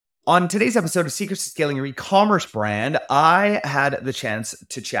On today's episode of Secrets to Scaling Your E-commerce Brand, I had the chance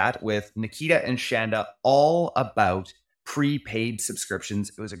to chat with Nikita and Shanda all about prepaid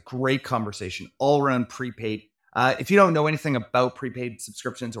subscriptions. It was a great conversation all around prepaid. If you don't know anything about prepaid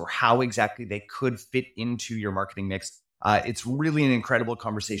subscriptions or how exactly they could fit into your marketing mix, it's really an incredible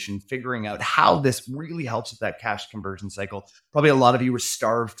conversation figuring out how this really helps with that cash conversion cycle. Probably a lot of you are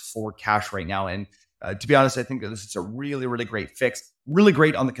starved for cash right now. And to be honest, I think that this is a really, really great fix. Really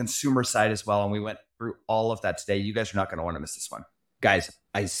great on the consumer side as well. And we went through all of that today. You guys are not going to want to miss this one. Guys,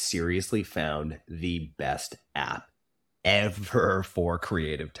 I seriously found the best app ever for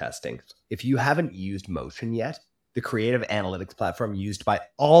creative testing. If you haven't used Motion yet, the creative analytics platform used by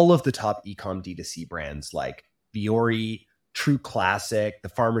all of the top e-com D2C brands like Fiori, True Classic, The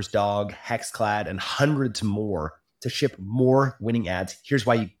Farmer's Dog, Hexclad, and hundreds more to ship more winning ads. Here's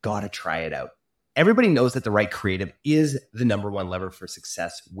why you got to try it out. Everybody knows that the right creative is the number one lever for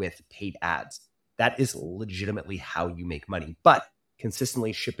success with paid ads. That is legitimately how you make money. But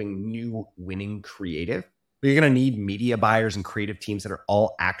consistently shipping new winning creative, you're going to need media buyers and creative teams that are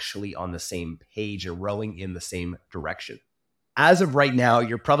all actually on the same page and rowing in the same direction. As of right now,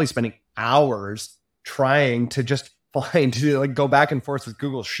 you're probably spending hours trying to just go back and forth with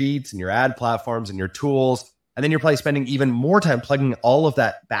Google Sheets and your ad platforms and your tools. And then you're probably spending even more time plugging all of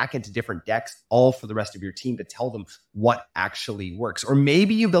that back into different decks, all for the rest of your team to tell them what actually works. Or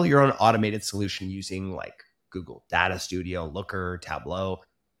maybe you build your own automated solution using like Google Data Studio, Looker, Tableau,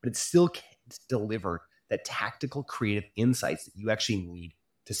 but it still can't deliver the tactical creative insights that you actually need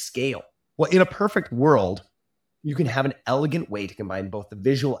to scale. Well, in a perfect world, you can have an elegant way to combine both the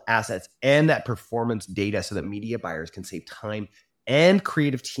visual assets and that performance data so that media buyers can save time and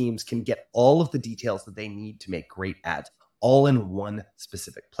creative teams can get all of the details that they need to make great ads all in one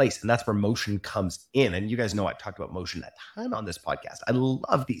specific place. And that's where Motion comes in. And you guys know I've talked about Motion a ton on this podcast. I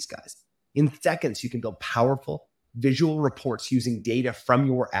love these guys. In seconds, you can build powerful visual reports using data from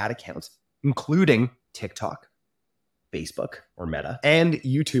your ad accounts, including TikTok, Facebook or Meta, and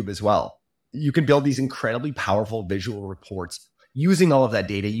YouTube as well. You can build these incredibly powerful visual reports. Using all of that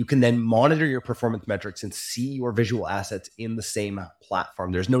data, you can then monitor your performance metrics and see your visual assets in the same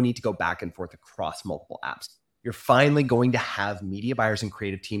platform. There's no need to go back and forth across multiple apps. You're finally going to have media buyers and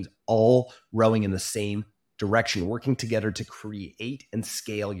creative teams all rowing in the same direction, working together to create and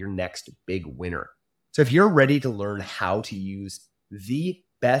scale your next big winner. So if you're ready to learn how to use the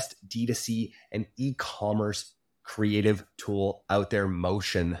best D2C and e-commerce creative tool out there,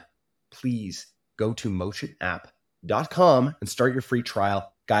 Motion, please go to motionapp.com and start your free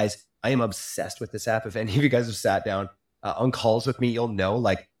trial. Guys, I am obsessed with this app. If any of you guys have sat down on calls with me, you'll know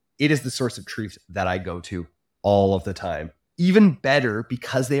it is the source of truth that I go to all of the time. Even better,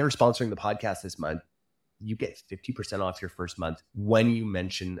 because they are sponsoring the podcast this month, you get 50% off your first month when you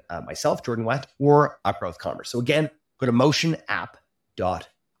mention myself, Jordan West, or Upgrowth Commerce. So again, go to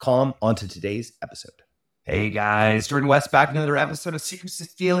motionapp.com onto today's episode. Hey guys, Jordan West back with another episode of Secrets to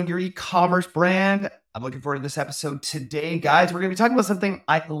Scaling Your E-commerce Brand. I'm looking forward to this episode today, guys. We're going to be talking about something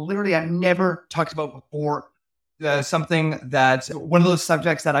I've never talked about before. Something that one of those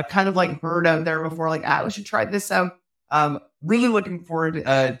subjects that I've kind of heard out there before, we should try this out. Really looking forward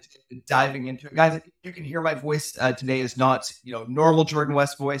to diving into it, guys. You can hear my voice today is not normal Jordan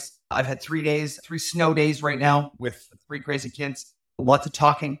West voice. I've had 3 snow days right now with 3 crazy kids. Lots of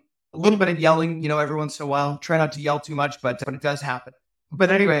talking. A little bit of yelling, every once in a while. Try not to yell too much, but it does happen.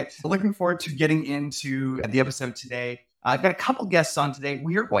 But anyway, looking forward to getting into the episode today. I've got a couple guests on today.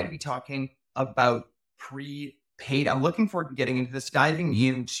 We are going to be talking about prepaid. I'm looking forward to getting into this, diving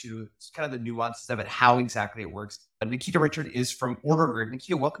into kind of the nuances of it, how exactly it works. Nikita Richard is from Ordergroove.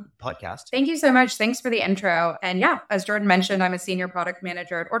 Nikita, welcome to the podcast. Thank you so much. Thanks for the intro. And yeah, as Jordan mentioned, I'm a senior product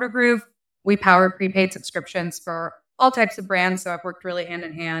manager at Ordergroove. We power prepaid subscriptions for all types of brands. So I've worked really hand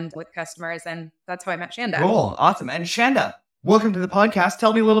in hand with customers, and that's how I met Shanda. Cool. Awesome. And Shanda, welcome to the podcast.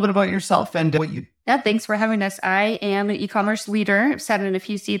 Tell me a little bit about yourself and what you... Yeah, thanks for having us. I am an e-commerce leader. I've sat in a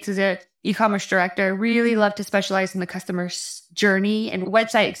few seats as an e-commerce director. Really love to specialize in the customer's journey and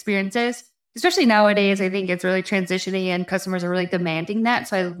website experiences. Especially nowadays, I think it's really transitioning and customers are really demanding that.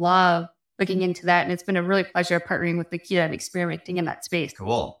 So I love looking into that. And it's been a really pleasure partnering with Nikita and experimenting in that space.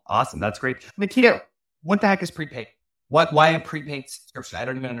 Cool. Awesome. That's great. Nikita, what the heck is prepaid? Why a prepaid subscription? I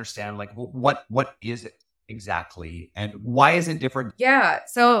don't even understand. What is it exactly? And why is it different? Yeah.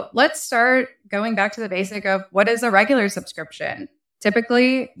 So let's start going back to the basic of what is a regular subscription?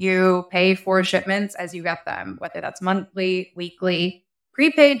 Typically, you pay for shipments as you get them, whether that's monthly, weekly.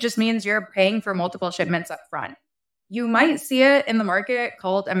 Prepaid just means you're paying for multiple shipments up front. You might see it in the market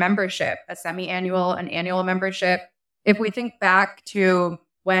called a membership, a semi-annual, an annual membership. If we think back to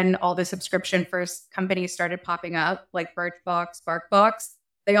when all the subscription first companies started popping up, like Birchbox, BarkBox,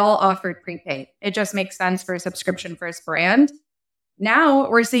 they all offered prepaid. It just makes sense for a subscription first brand. Now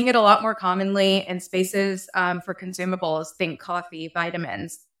we're seeing it a lot more commonly in spaces for consumables, think coffee,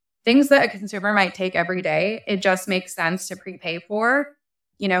 vitamins, things that a consumer might take every day. It just makes sense to prepay for.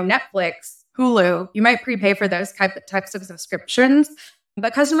 Netflix, Hulu, you might prepay for those types of subscriptions,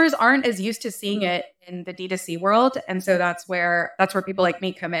 but customers aren't as used to seeing it in the D2C world. And so that's where people like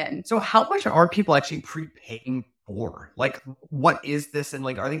me come in. So how much are people actually prepaying for? Like, what is this? And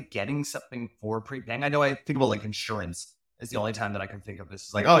like, are they getting something for prepaying? I know I think about like insurance is the only time that I can think of this.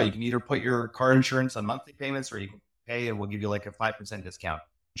 It's like, oh, you can either put your car insurance on monthly payments or you can pay and we'll give you like a 5% discount.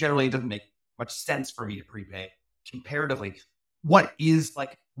 Generally, it doesn't make much sense for me to prepay comparatively. What is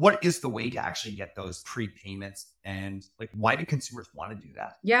the way to actually get those prepayments, and like, why do consumers want to do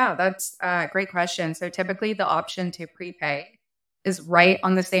that? Yeah, that's a great question. So typically the option to prepay is right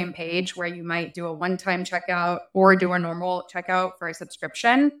on the same page where you might do a one-time checkout or do a normal checkout for a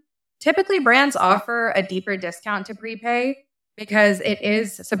subscription. Typically brands offer a deeper discount to prepay because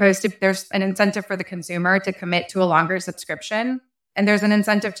there's an incentive for the consumer to commit to a longer subscription. And there's an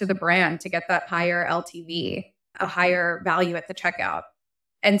incentive to the brand to get that higher LTV, a higher value at the checkout.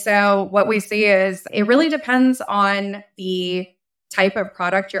 And so what we see is it really depends on the type of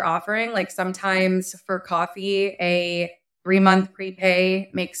product you're offering. Like sometimes for coffee, a 3-month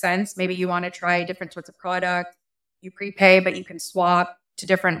prepay makes sense. Maybe you want to try different sorts of product. You prepay, but you can swap to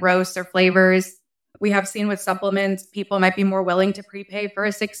different roasts or flavors. We have seen with supplements, people might be more willing to prepay for a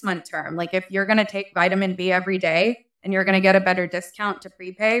 6-month term. Like if you're going to take vitamin B every day and you're going to get a better discount to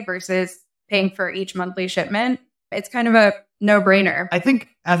prepay versus paying for each monthly shipment, it's kind of a no-brainer. I think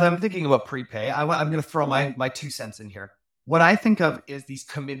as I'm thinking about prepay, I'm going to throw my 2 cents in here. What I think of is these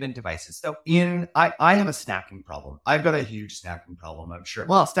commitment devices. So I have a snacking problem. I've got a huge snacking problem, I'm sure.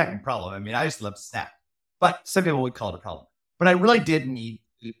 Well, snacking problem. I mean, I just love to snack, but some people would call it a problem. But I really did need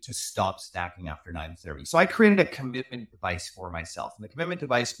to stop snacking after 9:30. So I created a commitment device for myself. And the commitment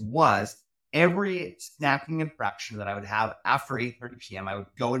device was every snacking infraction that I would have after 8:30 p.m., I would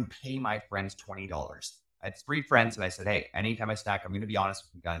go and pay my friends $20. I had 3 friends and I said, hey, anytime I snack, I'm going to be honest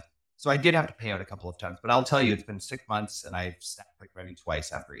with you guys. So I did have to pay out a couple of times, but I'll tell you, it's been 6 months and I've snacked like maybe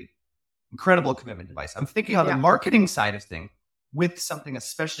twice after 8. Incredible commitment device. I'm thinking on the marketing side of things with something,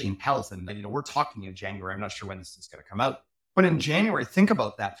 especially in health. And we're talking in January. I'm not sure when this is going to come out, but in January, think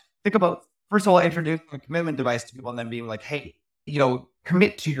about that. Think about, first of all, introducing a commitment device to people and then being like, hey,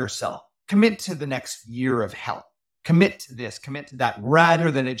 commit to yourself, commit to the next year of health. Commit to this, commit to that,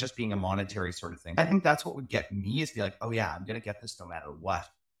 rather than it just being a monetary sort of thing. I think that's what would get me is be like, oh yeah, I'm going to get this no matter what.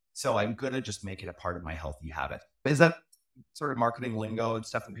 So I'm going to just make it a part of my healthy habit. Is that sort of marketing lingo and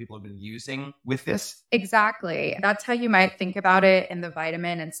stuff that people have been using with this? Exactly. That's how you might think about it in the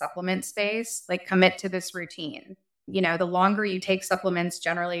vitamin and supplement space, like commit to this routine. The longer you take supplements,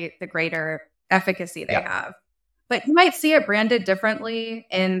 generally the greater efficacy they have. But you might see it branded differently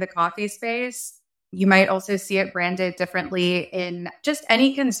in the coffee space. You might also see it branded differently in just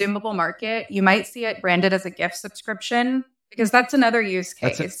any consumable market. You might see it branded as a gift subscription because that's another use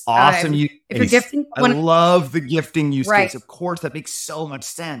case. That's an awesome use case. If you're gifting I love the gifting use case. Of course, that makes so much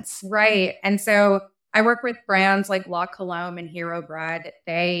sense. Right. And so I work with brands like La Colombe and Hero Bread.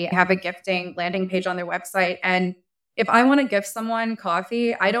 They have a gifting landing page on their website. And if I want to gift someone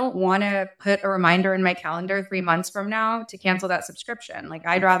coffee, I don't want to put a reminder in my calendar 3 months from now to cancel that subscription. Like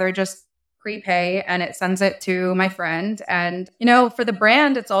I'd rather just prepay and it sends it to my friend. And, for the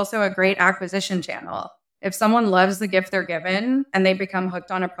brand, it's also a great acquisition channel. If someone loves the gift they're given and they become hooked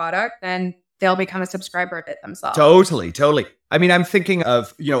on a product, then they'll become a subscriber of it themselves. Totally. I mean, I'm thinking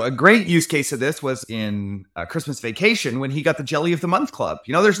of, a great use case of this was in Christmas Vacation when he got the Jelly of the Month Club.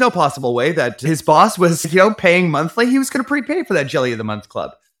 There's no possible way that his boss was, paying monthly. He was going to prepay for that Jelly of the Month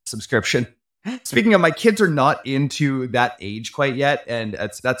Club subscription. Speaking of, my kids are not into that age quite yet. And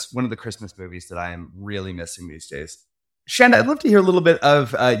that's one of the Christmas movies that I am really missing these days. Shanda, I'd love to hear a little bit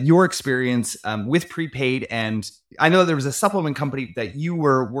of your experience with Prepaid. And I know there was a supplement company that you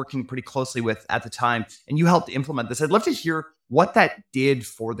were working pretty closely with at the time, and you helped implement this. I'd love to hear what that did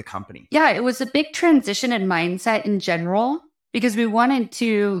for the company. Yeah, it was a big transition in mindset in general, because we wanted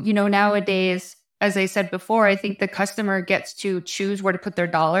to, nowadays, as I said before, I think the customer gets to choose where to put their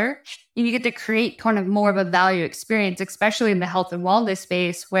dollar. And you get to create kind of more of a value experience, especially in the health and wellness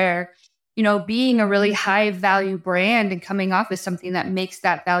space where, being a really high value brand and coming off as something that makes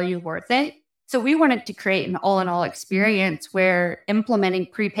that value worth it. So we wanted to create an all-in-all experience where implementing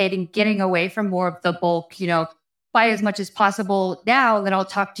prepaid and getting away from more of the bulk, buy as much as possible now, then I'll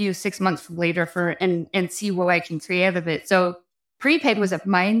talk to you 6 months later and see what I can create out of it. So prepaid was a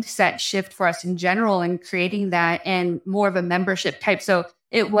mindset shift for us in general and creating that and more of a membership type. So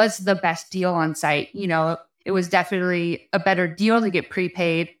it was the best deal on site. It was definitely a better deal to get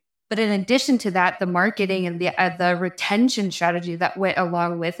prepaid. But in addition to that, the marketing and the retention strategy that went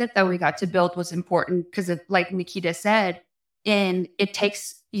along with it that we got to build was important because, like Nikita said, and it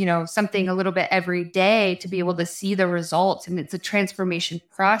takes, something a little bit every day to be able to see the results. And it's a transformation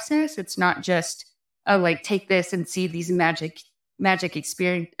process. It's not just take this and see these magic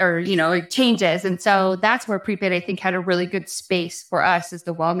experience or, changes. And so that's where prepaid, I think, had a really good space for us as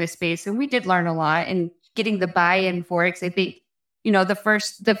the wellness space. And we did learn a lot and getting the buy-in for it. Because I think, the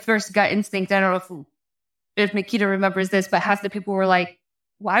first gut instinct, I don't know if Nikita remembers this, but half the people were like,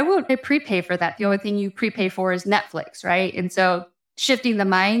 why won't I prepay for that? The only thing you prepay for is Netflix, right? And so shifting the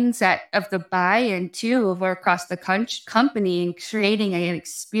mindset of the buy-in too across the company and creating an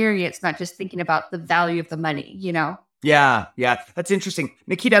experience, not just thinking about the value of the money, Yeah, that's interesting.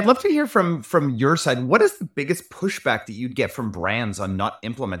 Nikita, I'd love to hear from your side. What is the biggest pushback that you'd get from brands on not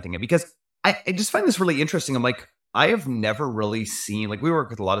implementing it? Because I just find this really interesting. I'm like, I have never really seen, we work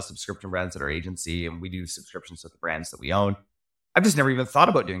with a lot of subscription brands at our agency and we do subscriptions with the brands that we own. I've just never even thought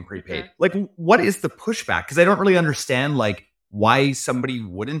about doing prepaid. What is the pushback? Because I don't really understand, why somebody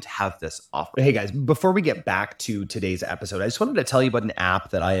wouldn't have this offer. Hey guys, before we get back to today's episode, I just wanted to tell you about an app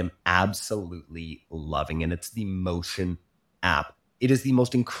that I am absolutely loving, and it's the Motion app. It is the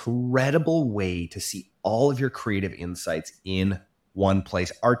most incredible way to see all of your creative insights in one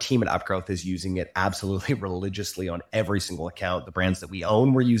place. Our team at Upgrowth is using it absolutely religiously on every single account. The brands that we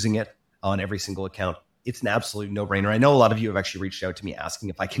own, we're using it on every single account. It's an absolute no-brainer. I know a lot of you have actually reached out to me asking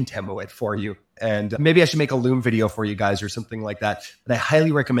if I can demo it for you. And maybe I should make a Loom video for you guys or something like that. But I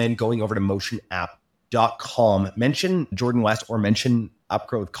highly recommend going over to motionapp.com. Mention Jordan West or mention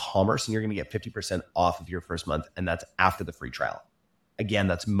Upgrowth Commerce, and you're going to get 50% off of your first month. And that's after the free trial. Again,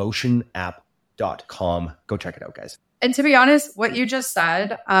 that's motionapp.com. Go check it out, guys. And to be honest, what you just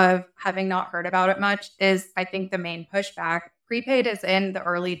said of having not heard about it much is, I think, the main pushback. Prepaid is in the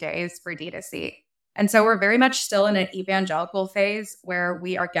early days for D2C. And so we're very much still in an evangelical phase where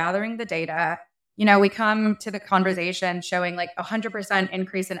we are gathering the data. We come to the conversation showing 100%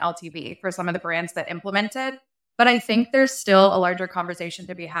 increase in LTV for some of the brands that implemented. But I think there's still a larger conversation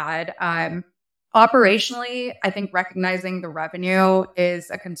to be had. Operationally, I think recognizing the revenue is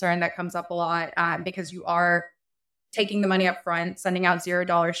a concern that comes up a lot because you are taking the money up front, sending out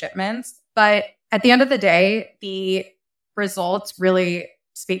 $0 shipments. But at the end of the day, the results really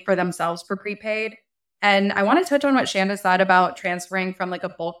speak for themselves for prepaid. And I want to touch on what Shanda said about transferring from a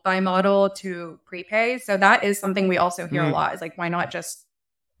bulk buy model to prepay. So that is something we also hear a lot is why not just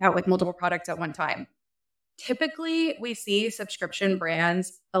out with multiple products at one time? Typically, we see subscription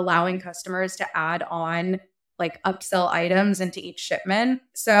brands allowing customers to add on upsell items into each shipment.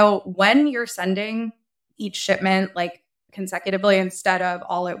 So when you're sending each shipment consecutively instead of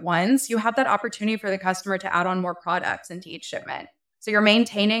all at once, you have that opportunity for the customer to add on more products into each shipment. So you're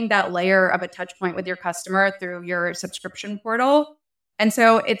maintaining that layer of a touch point with your customer through your subscription portal. And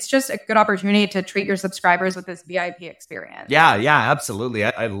so it's just a good opportunity to treat your subscribers with this VIP experience. Yeah, absolutely.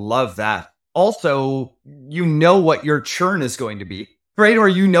 I love that. Also, what your churn is going to be, right?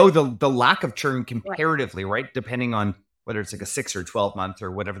 Or the lack of churn comparatively, right? Depending on whether it's a 6 or 12 month or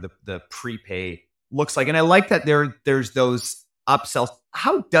whatever the prepay looks like. And I like that there's those upsells.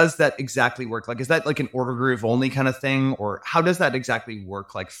 How does that exactly work? Is that an Ordergroove only kind of thing? Or how does that exactly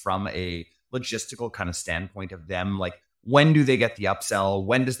work from a logistical kind of standpoint of them? When do they get the upsell?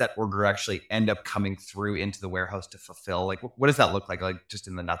 When does that order actually end up coming through into the warehouse to fulfill? What does that look like just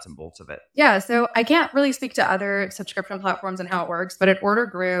in the nuts and bolts of it? Yeah, so I can't really speak to other subscription platforms and how it works, but at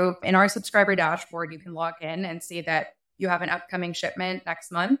Ordergroove, in our subscriber dashboard, you can log in and see that you have an upcoming shipment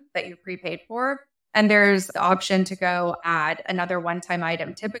next month that you prepaid for. And there's the option to go add another one-time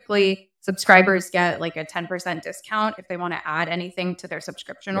item. Typically, subscribers get a 10% discount if they want to add anything to their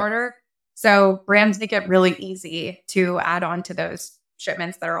subscription order. So brands make it really easy to add on to those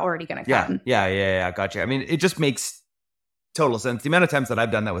shipments that are already going to come. Yeah. Gotcha. I mean, it just makes total sense. The amount of times that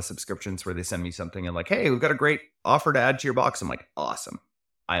I've done that with subscriptions where they send me something and hey, we've got a great offer to add to your box. I'm like, awesome.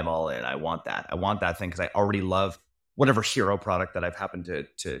 I am all in. I want that. I want that thing because I already love whatever hero product that I've happened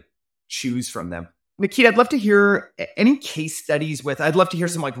to choose from them. Nikita, I'd love to hear any case studies I'd love to hear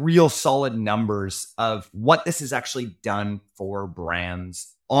some real solid numbers of what this has actually done for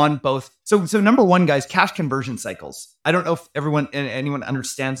brands on both. So number one, guys, cash conversion cycles. I don't know if anyone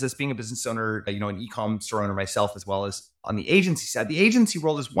understands this, being a business owner, an e-com store owner myself, as well as on the agency side. The agency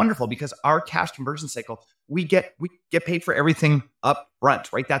world is wonderful because our cash conversion cycle, we get paid for everything up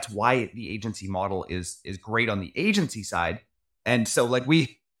front, right? That's why the agency model is great on the agency side. And so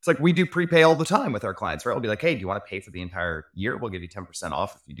it's like we do prepay all the time with our clients, right? We'll be like, hey, do you want to pay for the entire year? We'll give you 10%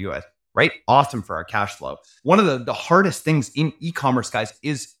 off if you do it, right? Awesome for our cash flow. One of the hardest things in e-commerce, guys,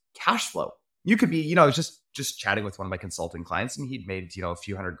 is cash flow. You could be, I was just chatting with one of my consulting clients, and he'd made, a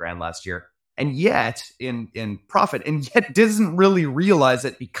few $100,000 last year, and yet in profit, and yet doesn't really realize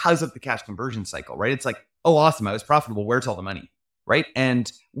it because of the cash conversion cycle, right? It's like, oh, awesome, I was profitable. Where's all the money, right?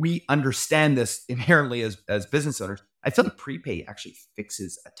 And we understand this inherently as business owners. I feel like prepay actually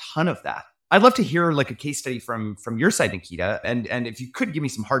fixes a ton of that. I'd love to hear like a case study from your side, Nikita. And if you could give me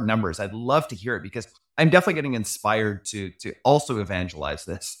some hard numbers, I'd love to hear it, because I'm definitely getting inspired to also evangelize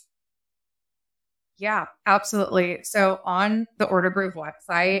this. Yeah, absolutely. So on the Ordergroove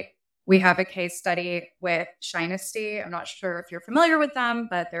website, we have a case study with Shanda. I'm not sure if you're familiar with them,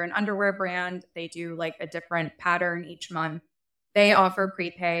 but they're an underwear brand. They do like a different pattern each month. They offer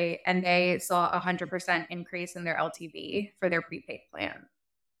prepay, and they saw 100% increase in their LTV for their prepaid plan.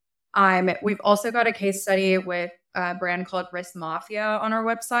 We've also got a case study with a brand called Risk Mafia on our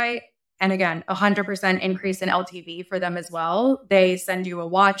website. And again, 100% increase in LTV for them as well. They send you a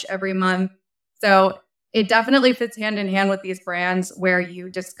watch every month. So it definitely fits hand in hand with these brands where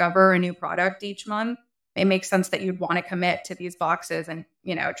you discover a new product each month. It makes sense that you'd want to commit to these boxes and,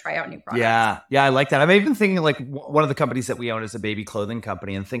 try out new products. Yeah, I like that. I'm even thinking like one of the companies that we own is a baby clothing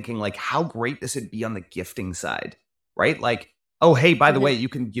company, and thinking like how great this would be on the gifting side, right? Like, oh, hey, by the way, you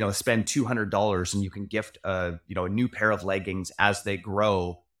can, spend $200 and you can gift a new pair of leggings as they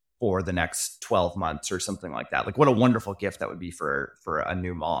grow for the next 12 months or something like that. Like, what a wonderful gift that would be for a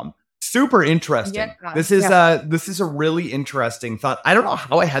new mom. Super interesting. Yeah. This is a really interesting thought. I don't know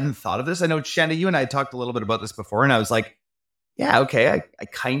how I hadn't thought of this. I know, Shanda, you and I talked a little bit about this before, and I was like, yeah, okay, I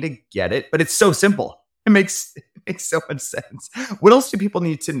kind of get it, but it's so simple. It makes so much sense. What else do people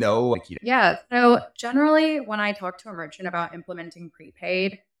need to know? Yeah. So generally, when I talk to a merchant about implementing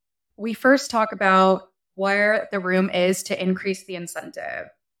prepaid, we first talk about where the room is to increase the incentive.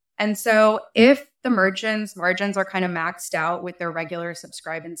 And so if the merchant's margins are kind of maxed out with their regular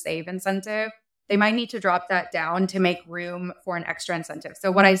subscribe and save incentive, they might need to drop that down to make room for an extra incentive.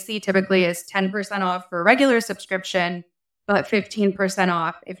 So what I see typically is 10% off for a regular subscription, but 15%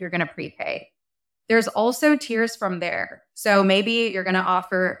 off if you're going to prepay. There's also tiers from there. So maybe you're going to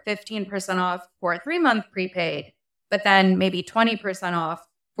offer 15% off for a 3-month prepaid, but then maybe 20% off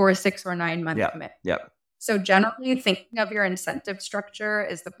for a 6 or 9 month commit. Yep. So generally thinking of your incentive structure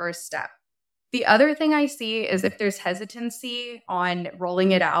is the first step. The other thing I see is if there's hesitancy on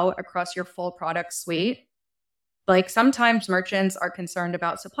rolling it out across your full product suite, like sometimes merchants are concerned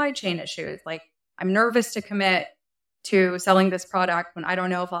about supply chain issues. Like, I'm nervous to commit to selling this product when I don't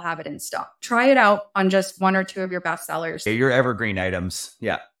know if I'll have it in stock. Try it out on just 1 or 2 of your best sellers. Your evergreen items.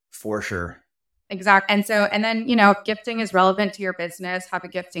 Yeah, for sure. Exactly. And then, gifting is relevant to your business. Have a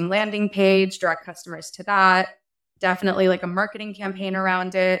gifting landing page, direct customers to that. Definitely like a marketing campaign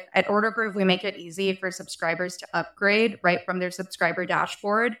around it. At Ordergroove, we make it easy for subscribers to upgrade right from their subscriber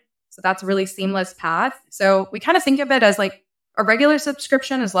dashboard. So that's a really seamless path. So we kind of think of it as like a regular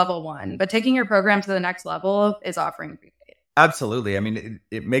subscription is level 1, but taking your program to the next level is offering prepaid. Absolutely. I mean,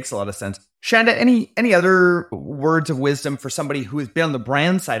 it makes a lot of sense. Shanda, any other words of wisdom for somebody who has been on the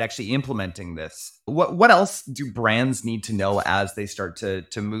brand side actually implementing this? What else do brands need to know as they start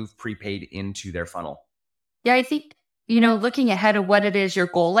to move prepaid into their funnel? Yeah, I think, looking ahead of what it is your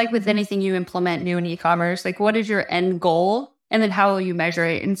goal, like with anything you implement new in e-commerce, like what is your end goal? And then how will you measure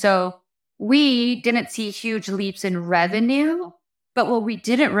it? And so we didn't see huge leaps in revenue, but what we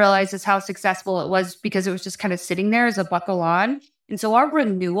didn't realize is how successful it was because it was just kind of sitting there as a buckle on. And so our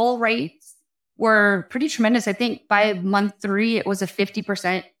renewal rates were pretty tremendous. I think by month 3, it was a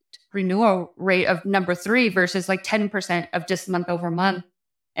 50% renewal rate of number 3 versus like 10% of just month over month.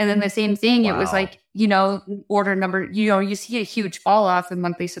 And then the same thing, It was like, order number, you see a huge fall off in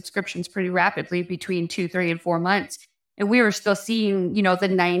monthly subscriptions pretty rapidly between 2, 3, and 4 months. And we were still seeing, the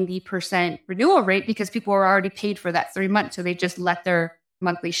 90% renewal rate because people were already paid for that 3 months. So they just let their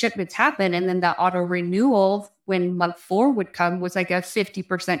monthly shipments happen. And then the auto renewal when month 4 would come was like a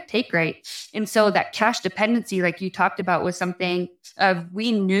 50% take rate. And so that cash dependency, like you talked about, was something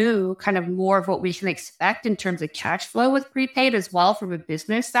we knew kind of more of what we can expect in terms of cash flow with prepaid as well from a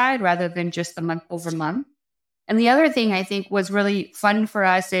business side rather than just the month over month. And the other thing I think was really fun for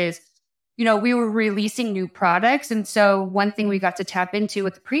us is, we were releasing new products. And so one thing we got to tap into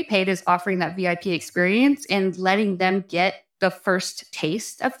with the prepaid is offering that VIP experience and letting them get the first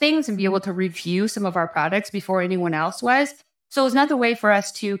taste of things and be able to review some of our products before anyone else was. So it was another way for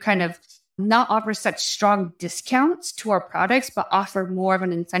us to kind of not offer such strong discounts to our products, but offer more of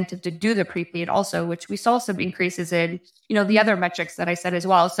an incentive to do the prepaid also, which we saw some increases in, the other metrics that I said as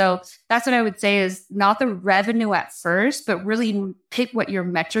well. So that's what I would say is not the revenue at first, but really pick what your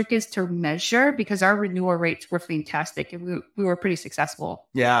metric is to measure, because our renewal rates were fantastic and we were pretty successful.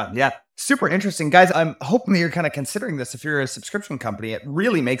 Yeah. Super interesting. Guys, I'm hoping that you're kind of considering this. If you're a subscription company, it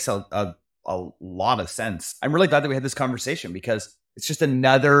really makes a lot of sense. I'm really glad that we had this conversation, because it's just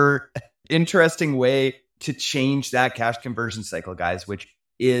another interesting way to change that cash conversion cycle, guys, which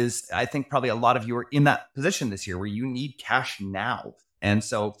is, I think probably a lot of you are in that position this year where you need cash now. And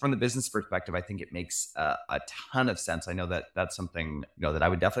so from the business perspective, I think it makes a ton of sense. I know that that's something, that I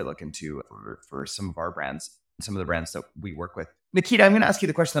would definitely look into for some of our brands, some of the brands that we work with. Nikita, I'm going to ask you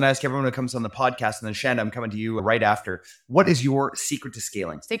the question that I ask everyone who comes on the podcast. And then Shanda, I'm coming to you right after. What is your secret to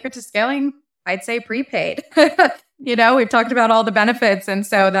scaling? Secret to scaling? I'd say prepaid. We've talked about all the benefits. And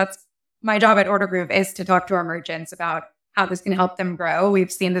so that's my job at Ordergroove, is to talk to our merchants about how this can help them grow.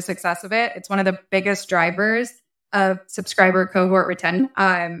 We've seen the success of it. It's one of the biggest drivers of subscriber cohort retention.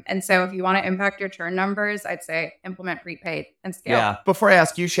 And so if you want to impact your churn numbers, I'd say implement prepaid and scale. Yeah. Before I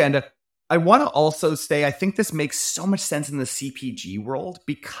ask you, Shanda, I want to also say, I think this makes so much sense in the CPG world,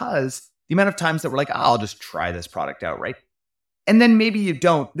 because the amount of times that we're like, I'll just try this product out, right? And then maybe you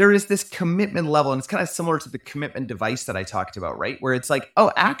don't. There is this commitment level, and it's kind of similar to the commitment device that I talked about, right? Where it's like,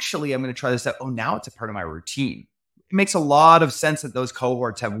 oh, actually, I'm going to try this out. Oh, now it's a part of my routine. It makes a lot of sense that those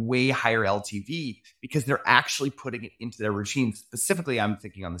cohorts have way higher LTV because they're actually putting it into their routine. Specifically, I'm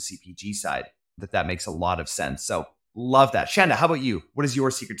thinking on the CPG side, that makes a lot of sense. So love that. Shanda, how about you? What is your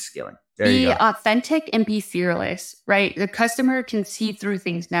secret to scaling? Be authentic and be fearless, right? The customer can see through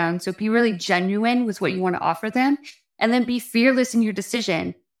things now. And so be really genuine with what you want to offer them. And then be fearless in your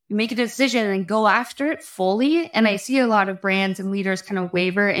decision. You make a decision and go after it fully. And I see a lot of brands and leaders kind of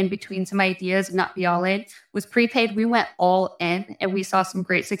waver in between some ideas and not be all in. With prepaid, we went all in and we saw some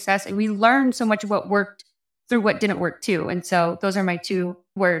great success. And we learned so much of what worked through what didn't work too. And so those are my 2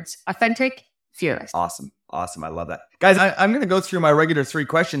 words: authentic, fearless. Awesome. I love that. Guys, I'm going to go through my regular 3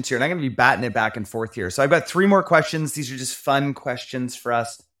 questions here, and I'm going to be batting it back and forth here. So I've got 3 more questions. These are just fun questions for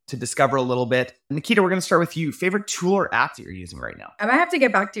us to discover a little bit. Nikita, we're going to start with you. Favorite tool or app that you're using right now? I might have to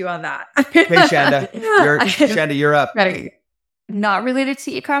get back to you on that. Okay, Shanda, you're up. Ready. Not related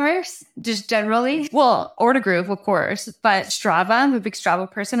to e-commerce, just generally. Well, Ordergroove, of course, but Strava. I'm a big Strava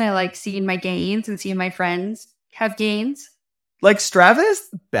person. I like seeing my gains and seeing my friends have gains. Like, Strava is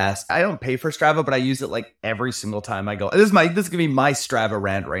the best. I don't pay for Strava, but I use it like every single time I go. This is going to be my Strava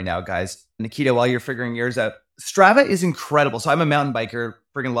rant right now, guys. Nikita, while you're figuring yours out, Strava is incredible. So I'm a mountain biker,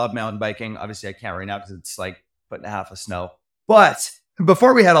 freaking love mountain biking. Obviously, I can't right now because it's like 1.5 feet of snow. But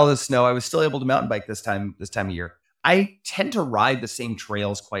before we had all this snow, I was still able to mountain bike this time of year. I tend to ride the same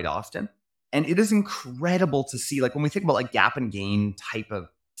trails quite often. And it is incredible to see, like, when we think about like gap and gain type of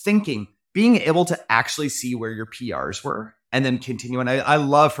thinking, being able to actually see where your PRs were and then continue. And I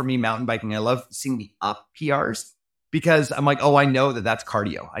love, for me, mountain biking, I love seeing the up PRs, because I'm like, oh, I know that that's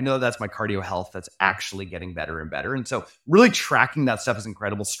cardio. I know that that's my cardio health that's actually getting better and better. And so really tracking that stuff is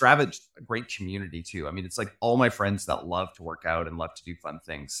incredible. Strava is a great community too. I mean, it's like all my friends that love to work out and love to do fun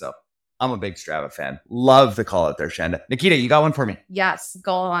things. So I'm a big Strava fan. Love the call out there, Shanda. Nikita, you got one for me? Yes,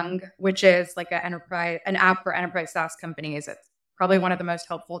 Gong, which is like an app for enterprise SaaS companies. It's probably one of the most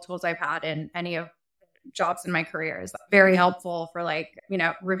helpful tools I've had in any of jobs in my career. Is very helpful for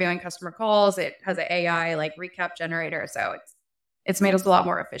reviewing customer calls. It has an AI recap generator, so it's made us a lot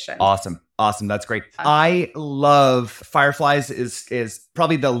more efficient. Awesome. That's great. I love Fireflies. Is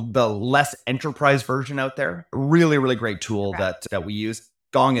probably the less enterprise version out there. Really, really great tool that we use.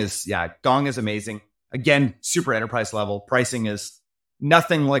 Gong is amazing. Again, super enterprise level. Pricing is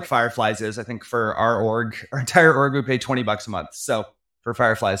nothing like Fireflies is. I think for our entire org, we pay $20 a month. So for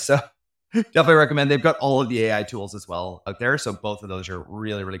Fireflies, so definitely recommend. They've got all of the AI tools as well out there. So both of those are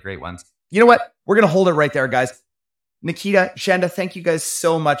really, really great ones. You know what? We're going to hold it right there, guys. Nikita, Shanda, thank you guys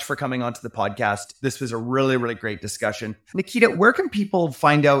so much for coming onto the podcast. This was a really, really great discussion. Nikita, where can people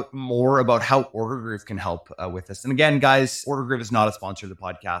find out more about how Ordergroove can help with this? And again, guys, Ordergroove is not a sponsor of the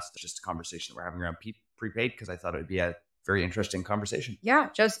podcast. It's just a conversation that we're having around prepaid, because I thought it would be a very interesting conversation. Yeah,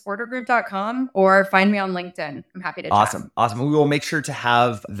 just ordergroove.com or find me on LinkedIn. I'm happy to chat. Awesome. We will make sure to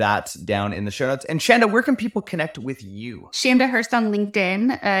have that down in the show notes. And Shanda, where can people connect with you? Shanda Hurst on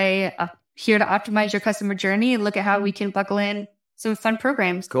LinkedIn. I here to optimize your customer journey and look at how we can buckle in some fun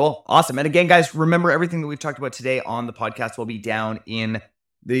programs. Cool. Awesome. And again, guys, remember everything that we've talked about today on the podcast will be down in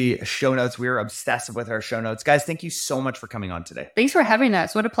the show notes. We're obsessive with our show notes. Guys, thank you so much for coming on today. Thanks for having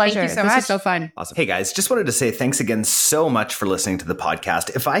us. What a pleasure. you so This much. is so fun. Awesome. Hey guys, just wanted to say thanks again so much for listening to the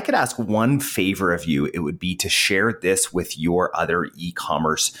podcast. If I could ask one favor of you, it would be to share this with your other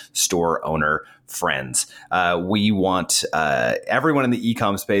e-commerce store owner friends. We want everyone in the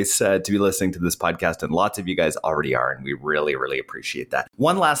e-com space to be listening to this podcast, and lots of you guys already are, and we really, really appreciate that.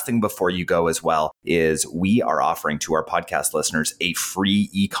 One last thing before you go as well is we are offering to our podcast listeners a free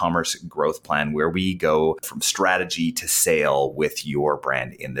e-commerce growth plan where we go from strategy to sale with your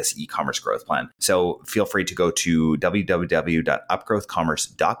brand in this e-commerce growth plan. So feel free to go to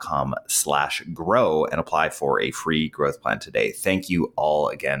www.upgrowthcommerce.com/grow and apply for a free growth plan today. Thank you all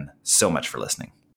again so much for listening.